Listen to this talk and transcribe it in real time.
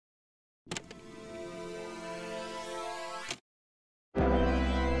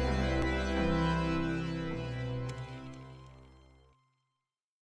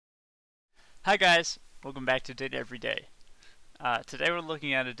Hi guys, welcome back to Data Every Day. Today we're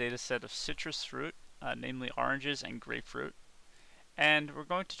looking at a data set of citrus fruit, namely oranges and grapefruit, and we're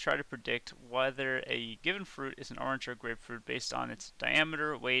going to try to predict whether a given fruit is an orange or grapefruit based on its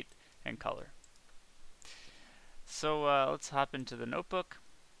diameter, weight, and color. So let's hop into the notebook.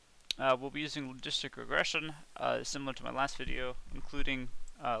 We'll be using Logistic Regression, similar to my last video, including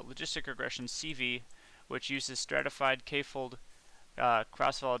Logistic Regression CV, which uses stratified k-fold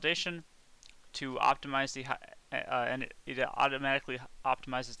cross-validation to optimize the and it automatically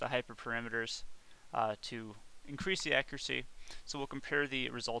optimizes the hyperparameters to increase the accuracy. So we'll compare the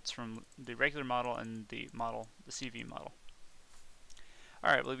results from the regular model and the CV model.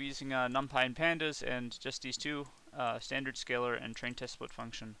 Alright, we'll be using NumPy and pandas and just these two, standard scaler and train test split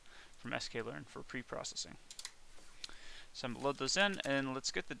function from sklearn for pre-processing. So I'm going to load those in, and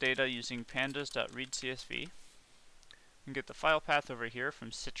let's get the data using pandas.readcsv. And get the file path over here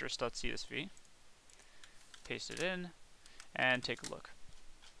from citrus.csv. Paste it in and take a look.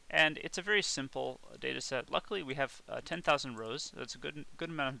 And it's a very simple data set. Luckily we have 10,000 rows. That's a good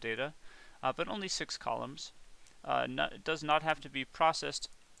amount of data, but only 6 columns. It does not have to be processed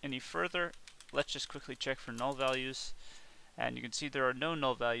any further. Let's just quickly check for null values, and you can see there are no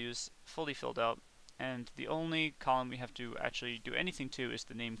null values fully filled out, and the only column we have to actually do anything to is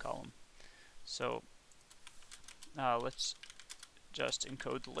the name column. So let's just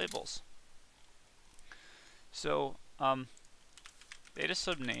encode the labels. So data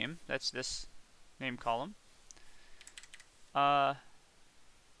subname, that's this name column. Let's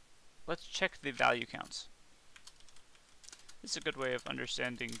check the value counts. This is a good way of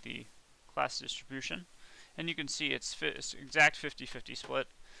understanding the class distribution, and you can see it's exact 50-50 split.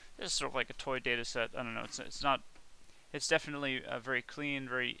 This is sort of like a toy data set. I don't know. It's definitely very clean,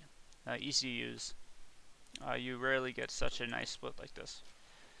 very easy to use. You rarely get such a nice split like this.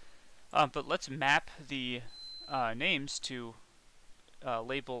 But let's map the names to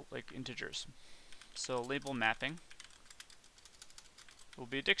label like integers. So label mapping will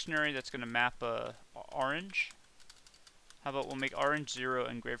be a dictionary that's going to map orange. How about we'll make orange 0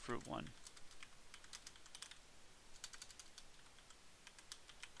 and grapefruit 1.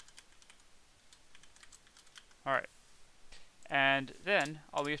 Alright. And then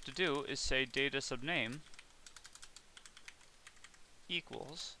all we have to do is say data subname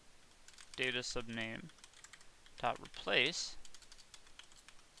equals data subname dot replace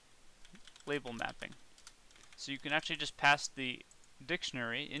label mapping. So you can actually just pass the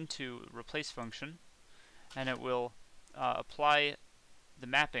dictionary into replace function, and it will apply the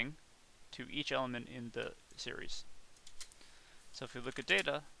mapping to each element in the series. So if we look at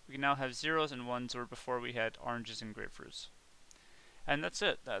data, we can now have zeros and ones where before we had oranges and grapefruits. And that's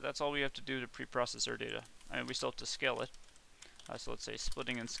it. That's all we have to do to pre-process our data. I mean, we still have to scale it. So let's say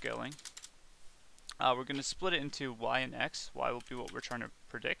splitting and scaling. We're going to split it into y and x. Y will be what we're trying to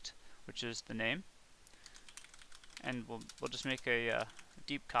predict, which is the name. And we'll just make a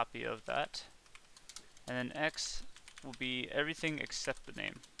deep copy of that. And then x will be everything except the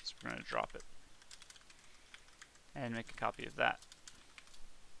name. So we're going to drop it and make a copy of that.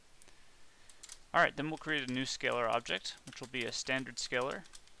 Alright, then we'll create a new scalar object, which will be a standard scalar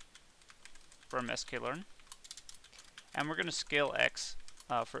from sklearn. And we're going to scale x.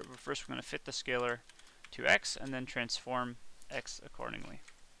 First we're going to fit the scalar to x and then transform x accordingly.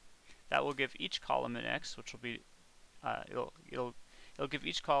 That will give each column an x, which will be it'll give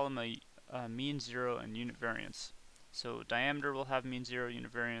each column a mean 0 and unit variance. So diameter will have mean 0,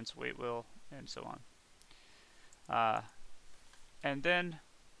 unit variance, weight will, and so on. And then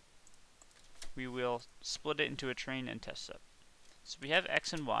we will split it into a train and test set. So we have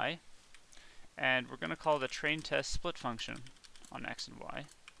x and y, and we're going to call the train test split function on x and y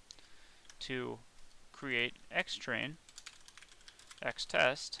to create x train, x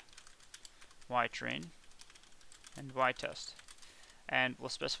test, y train, and y test. And we'll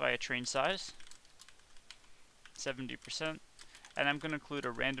specify a train size, 70%, and I'm going to include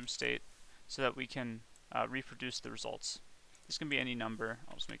a random state so that we can reproduce the results. This can be any number.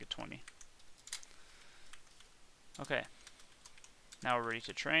 I'll just make it 20. Okay, now we're ready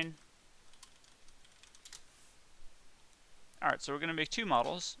to train. Alright, so we're going to make two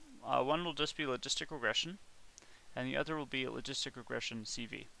models. One will just be Logistic Regression, and the other will be Logistic Regression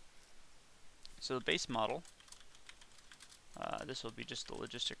CV. So the base model, this will be just the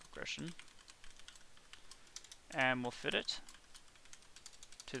Logistic Regression, and we'll fit it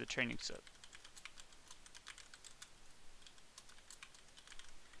to the training set.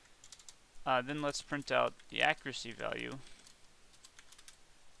 Then let's print out the accuracy value,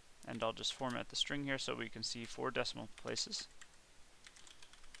 and I'll just format the string here so we can see 4 decimal places.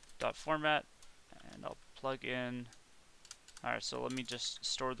 Dot format, and I'll plug in. Alright, so let me just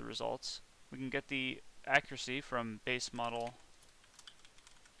store the results. We can get the accuracy from base model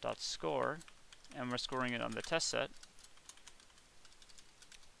dot score, and we're scoring it on the test set.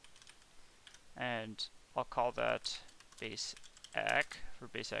 And I'll call that base acc for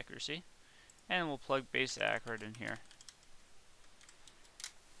base accuracy, and we'll plug base acc right in here.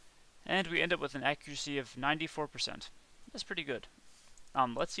 And we end up with an accuracy of 94%. That's pretty good.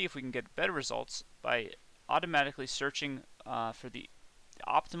 Let's see if we can get better results by automatically searching for the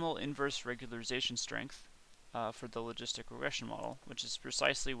optimal inverse regularization strength for the logistic regression model, which is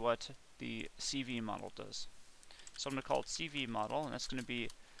precisely what the CV model does. So I'm going to call it CV model, and that's going to be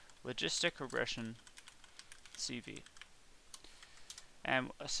logistic regression CV.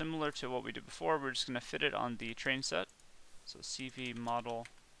 And similar to what we did before, we're just going to fit it on the train set. So CV model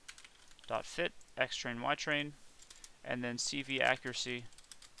dot fit x train y train, and then CV accuracy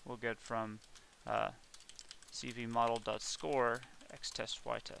we'll get from CV model dot score x test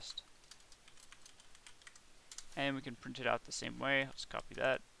y test. And we can print it out the same way. Let's copy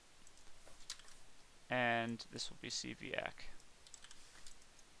that, and this will be CV acc.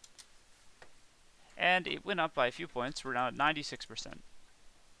 And it went up by a few points. We're now at 96%.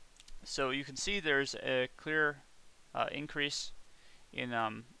 So you can see there's a clear increase in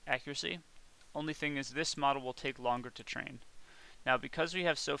accuracy. Only thing is, this model will take longer to train. Now, because we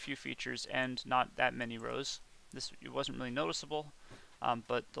have so few features and not that many rows, it wasn't really noticeable,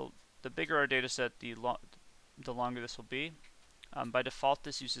 but the bigger our data set, the longer this will be. By default,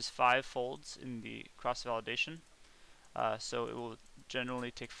 this uses 5 folds in the cross-validation, so it will generally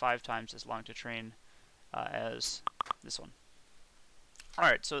take 5 times as long to train as this one.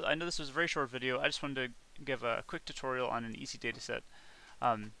 Alright, so I know this was a very short video. I just wanted to give a quick tutorial on an easy dataset.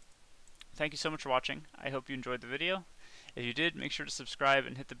 Thank you so much for watching. I hope you enjoyed the video. If you did, make sure to subscribe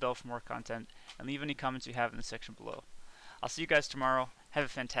and hit the bell for more content, and leave any comments you have in the section below. I'll see you guys tomorrow. Have a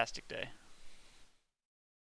fantastic day.